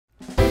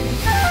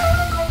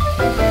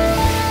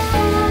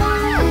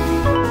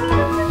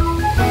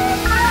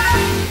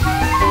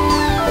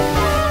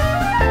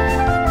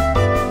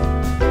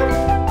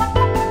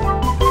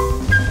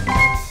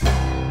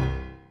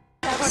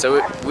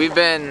We've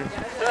been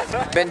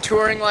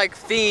touring like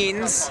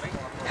fiends,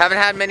 haven't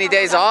had many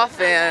days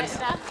off, and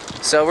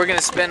so we're gonna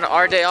spend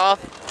our day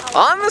off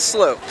on the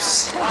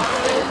slopes.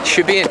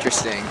 Should be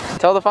interesting.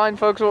 Tell the fine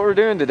folks what we're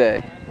doing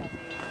today.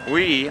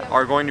 We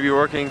are going to be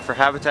working for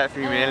Habitat for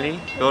Humanity,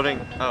 building,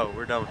 oh,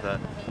 we're done with that.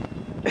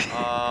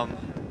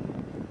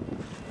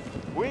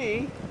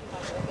 We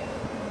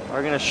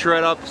are gonna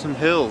shred up some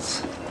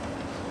hills.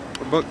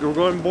 We're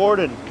going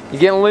boarding. You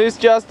getting loose,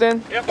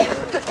 Justin? Yep.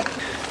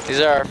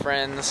 These are our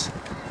friends,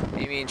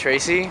 Amy and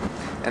Tracy,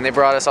 and they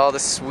brought us all the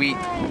sweet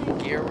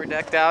gear we're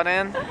decked out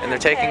in, and they're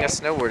taking us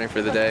snowboarding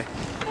for the day.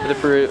 For the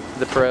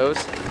pros.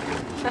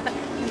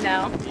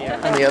 No.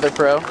 And the other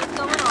pro. What's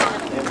going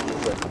on?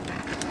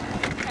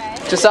 Okay.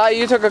 Josiah,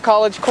 you took a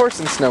college course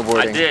in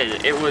snowboarding. I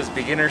did. It was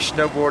Beginner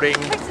Snowboarding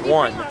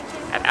 1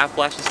 at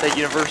Appalachian State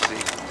University.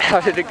 How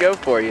did it go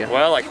for you?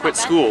 Well, I quit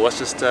school. Let's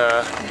just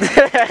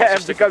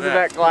Because of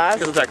that class?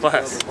 Because of that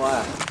class.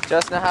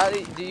 Justin, how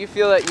do you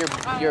feel that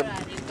your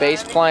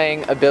bass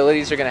playing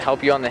abilities are going to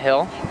help you on the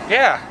hill?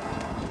 Yeah.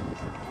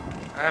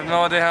 I have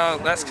no idea how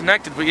that's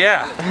connected, but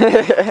yeah.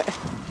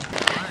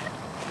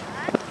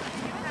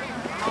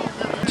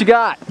 What you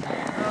got?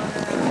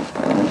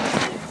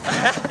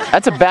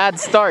 That's a bad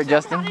start,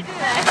 Justin.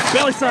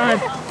 Belly side.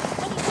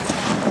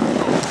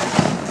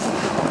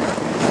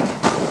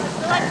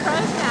 We're like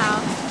pros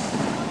now.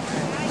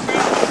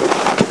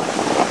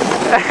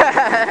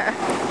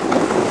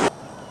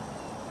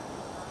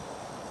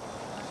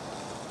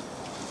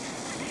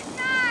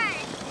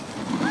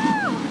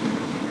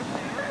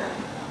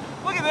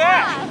 Look at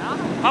that.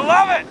 I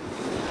love it.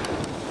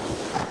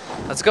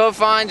 Let's go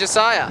find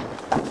Josiah.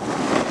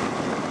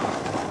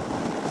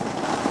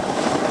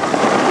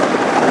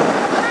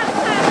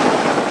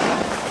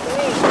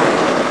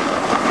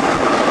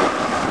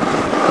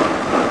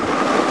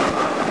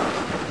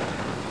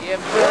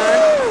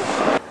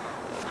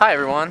 Hi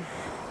everyone,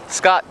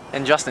 Scott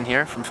and Justin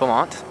here from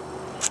Philmont,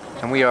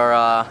 and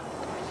we're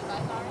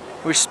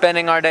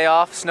spending our day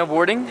off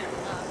snowboarding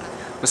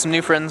with some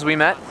new friends we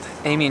met,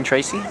 Amy and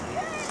Tracy,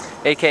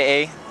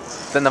 aka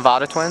the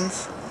Nevada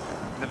Twins.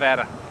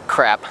 Nevada.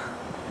 Crap.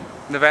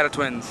 Nevada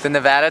Twins. The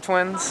Nevada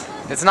Twins?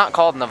 It's not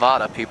called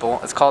Nevada, people.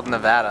 It's called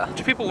Nevada.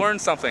 Did people learn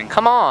something?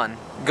 Come on,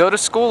 go to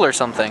school or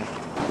something.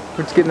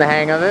 We're just getting the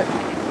hang of it.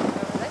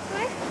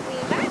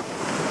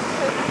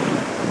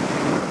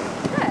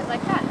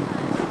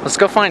 Let's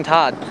go find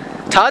Todd.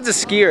 Todd's a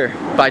skier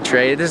by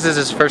trade. This is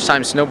his first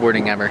time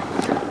snowboarding ever.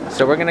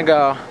 So we're gonna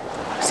go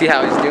see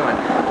how he's doing.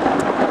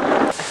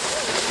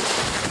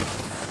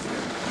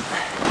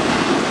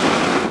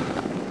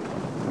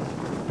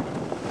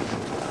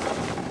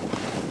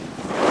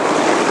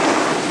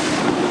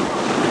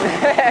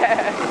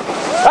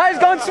 Oh, he's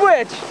going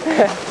switch!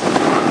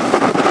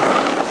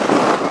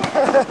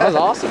 That was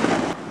awesome.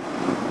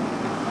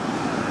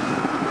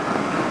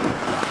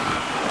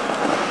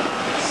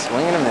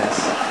 Swing and a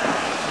miss.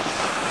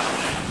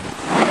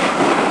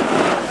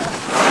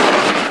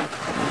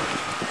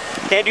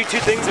 Can't do two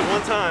things at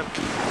one time.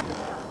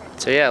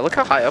 So yeah, look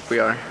how high up we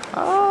are.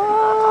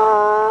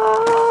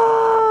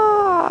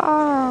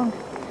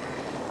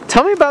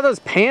 Tell me about those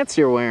pants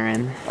you're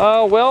wearing.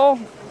 Well,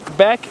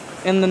 back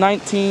in the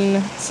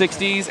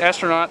 1960s,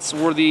 astronauts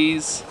wore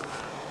these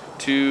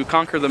to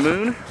conquer the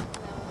moon.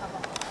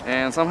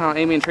 And somehow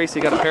Amy and Tracy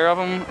got a pair of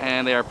them,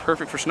 and they are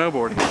perfect for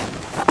snowboarding.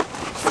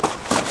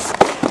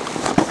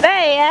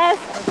 There he is.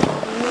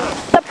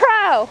 The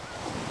pro.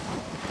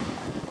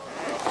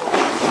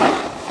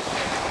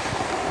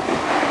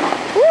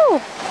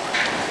 Woo.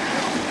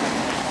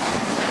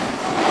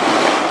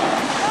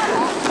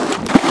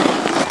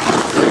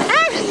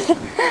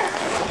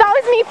 That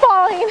was me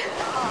falling.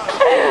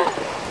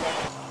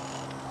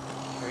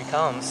 Here he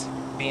comes,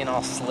 being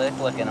all slick,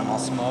 looking I'm all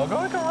smug.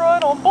 I can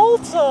ride on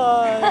both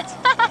sides.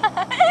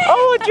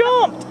 Oh, I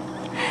jumped.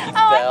 He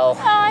fell.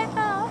 I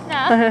fell.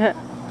 No.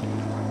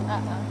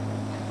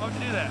 How'd you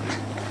do that?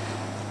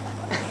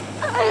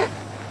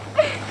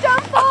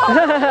 Don't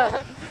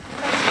fall.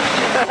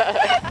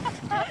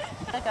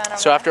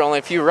 So after only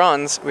a few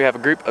runs, we have a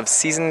group of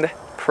seasoned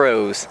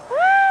pros.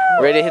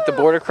 Ready to hit the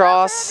border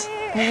cross?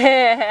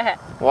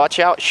 Watch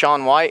out,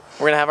 Sean White.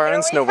 We're gonna have our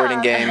own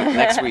snowboarding game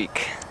next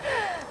week.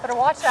 Better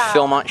watch out.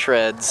 Philmont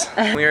Shreds.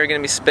 We are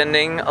gonna be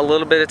spending a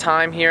little bit of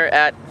time here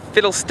at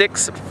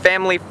Fiddlesticks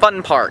Family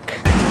Fun Park.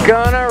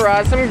 Gonna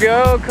ride some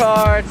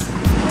go-karts.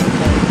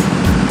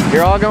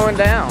 You're all going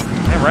down.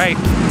 Yeah, right.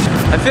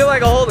 I feel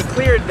like I hold a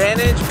clear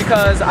advantage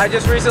because I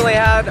just recently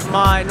had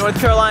my North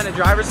Carolina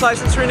driver's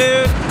license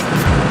renewed.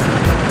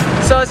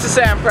 So let's just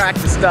say I'm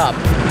practiced up.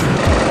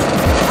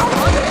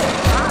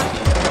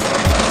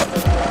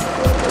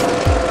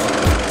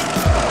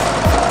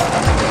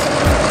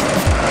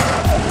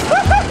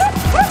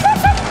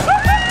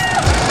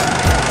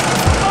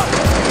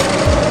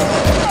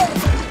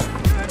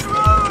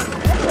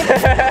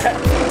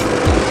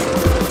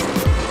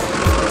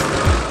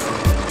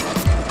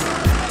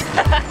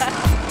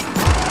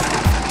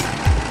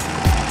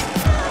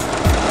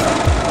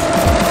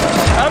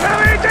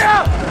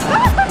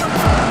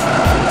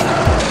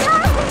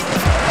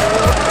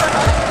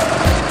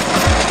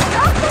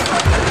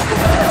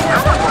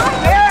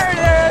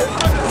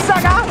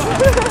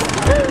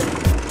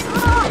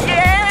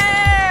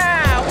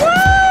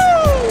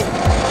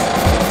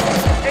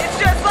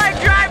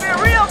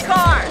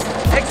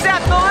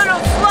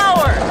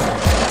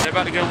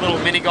 to get a little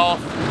mini golf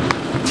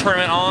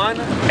tournament on.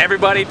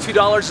 Everybody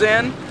 $2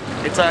 in.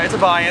 It's a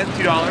buy-in,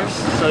 $2.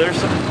 So there's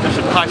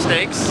some high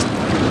stakes,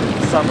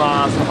 some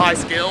high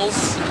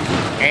skills,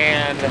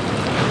 and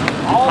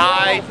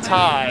high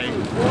tide.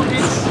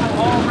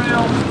 All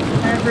around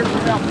average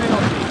without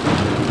penalty.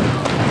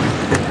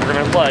 We're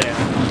gonna play it.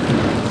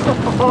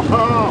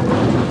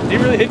 Did he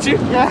really hit you?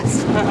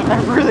 Yes,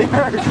 that really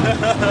hurt.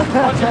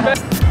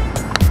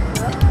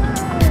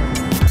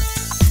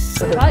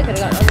 Probably could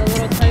have gotten on the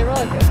little tiny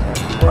roller coaster.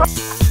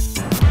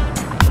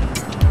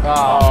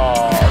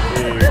 Oh,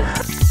 dude.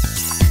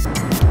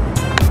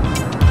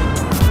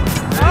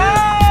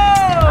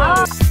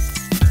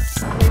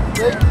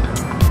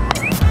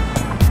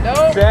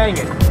 Nope. Dang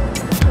it.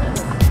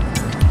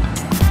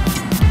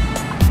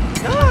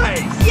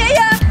 Nice.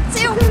 Yeah,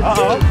 two.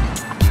 Uh-oh.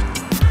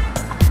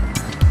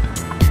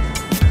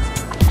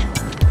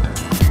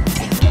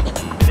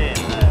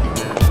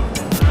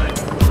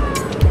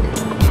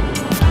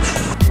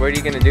 What are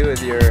you gonna do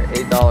with your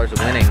 $8 of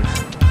winnings?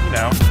 You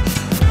know.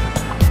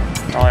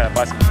 Oh yeah,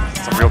 buy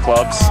some real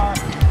clubs.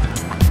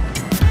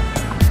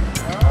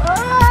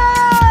 Oh,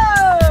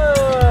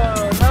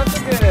 not so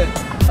good.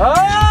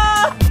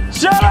 Ah!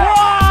 Shut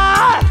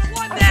up!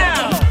 One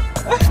down.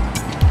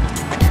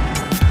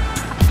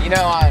 You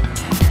know, I'm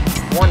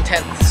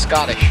 1/10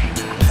 Scottish.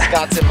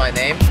 Scott's in my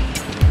name, so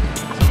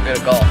I'm good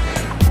at golf.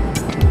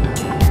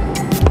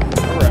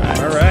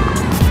 All right.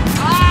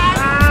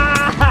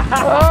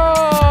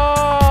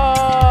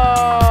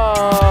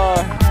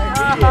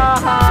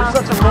 You're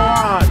such a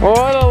moron.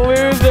 What a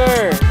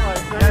loser!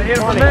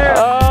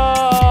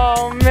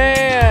 Oh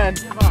man,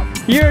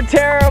 you're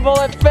terrible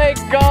at fake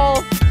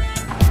golf.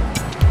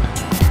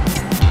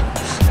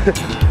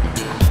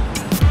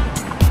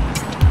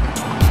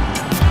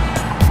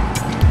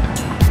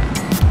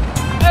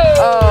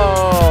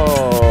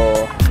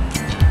 Oh.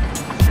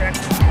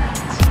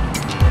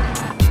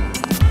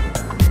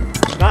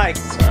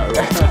 Nice.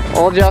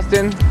 Well,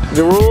 Justin,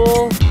 the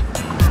rule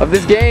of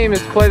this game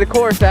is to play the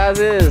course as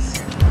is,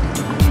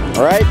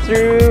 right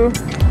through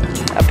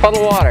a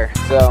puddle of water.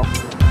 So,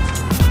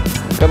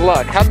 good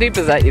luck. How deep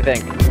is that, you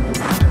think?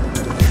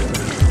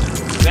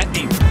 That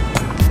deep.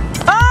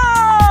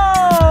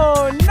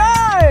 Oh,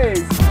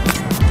 nice!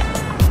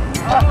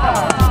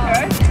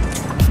 Okay.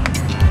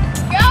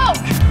 Go!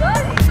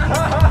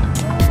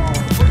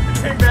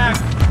 Take back.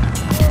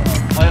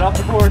 Play it off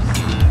the course.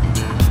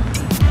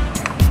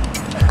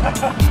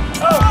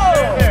 Oh,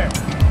 stay there.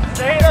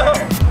 Stay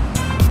there.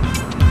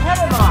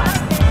 Never mind.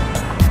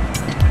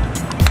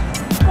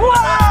 Whoa!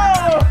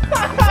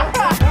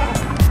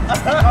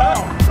 Oh,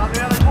 it's on the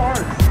other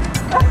course.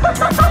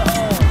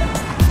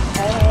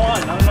 Hole in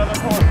one, not another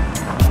course.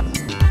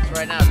 So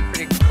right now it's a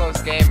pretty close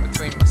game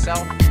between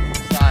myself and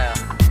Messiah.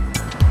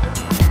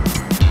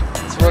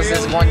 This was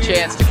his one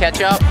chance to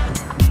catch up,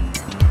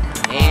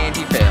 and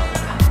he failed.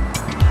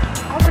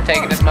 We're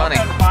taking his money.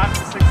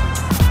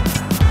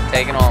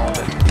 Taking all of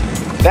it.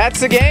 That's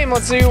the game.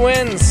 Let's see who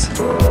wins.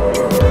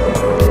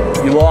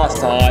 You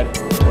lost, Todd.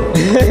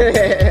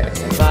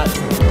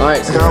 All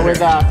right, start with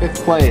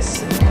 5th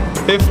place.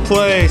 5th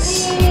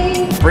place,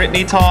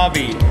 Brittany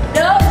Tobby.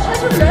 No,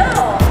 she's in the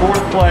middle.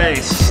 4th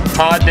place,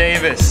 Todd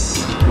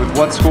Davis. With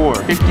what score?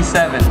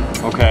 57.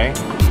 Okay.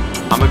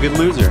 I'm a good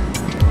loser.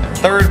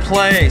 3rd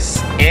place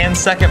and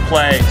 2nd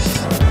place.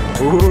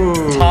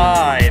 Ooh.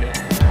 Tied.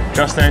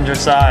 Justin and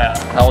Josiah.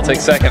 I will take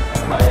 2nd.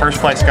 1st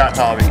place, Scott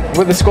Tobby.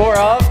 With a score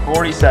of?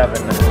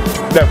 47.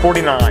 No,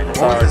 49.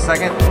 What was the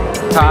second?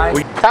 Tie.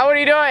 How are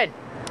you doing?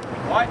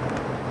 What?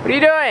 What are you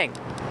doing?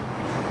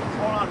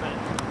 Hold on a minute.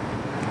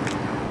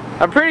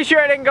 I'm pretty sure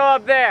I didn't go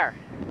up there.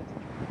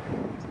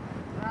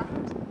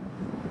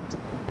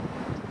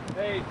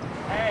 Hey,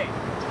 hey.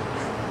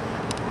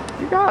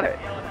 You got it.